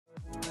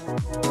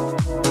Chari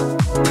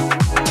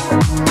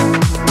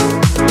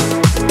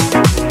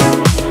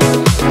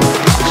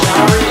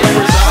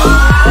Emirzade.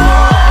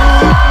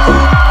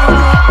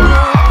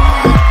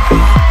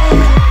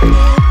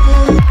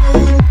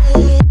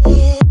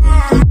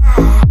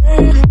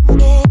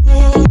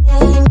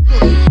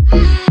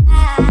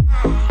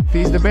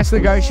 He's the best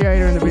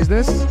negotiator in the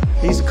business.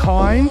 He's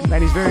kind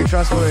and he's very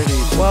trustworthy.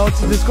 Well,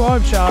 to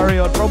describe Chari,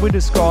 I'd probably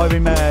describe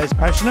him as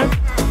passionate,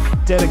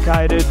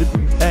 dedicated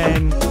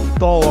and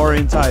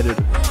goal-orientated.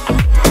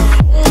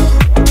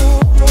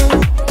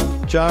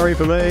 Chari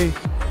for me,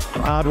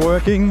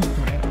 hard-working,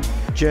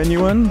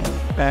 genuine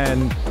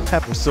and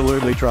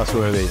absolutely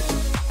trustworthy.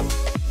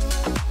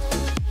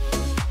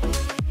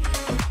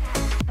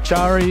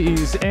 Chari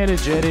is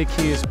energetic,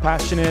 he is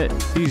passionate,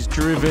 he's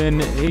driven,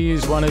 he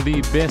is one of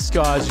the best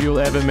guys you'll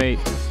ever meet.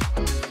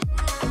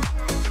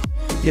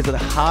 He's the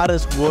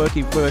hardest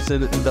working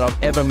person that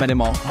I've ever met in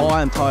my whole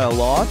entire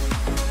life,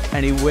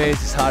 and he wears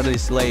his heart on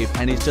his sleeve,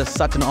 and he's just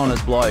such an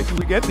honest bloke.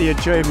 You get the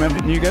achievement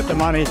and you get the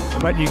money,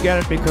 but you get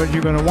it because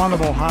you've got a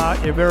wonderful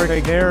heart, you're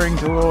very caring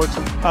towards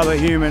other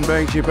human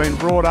beings, you've been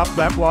brought up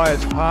that way,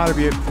 it's part of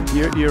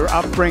your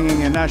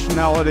upbringing and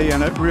nationality,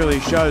 and it really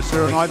shows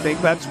through, and I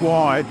think that's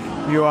why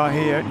you are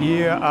here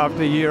year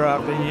after year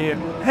after year.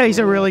 He's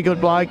a really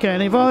good bloke,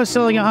 and if I was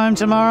selling a home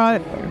tomorrow,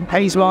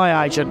 he's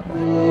my agent.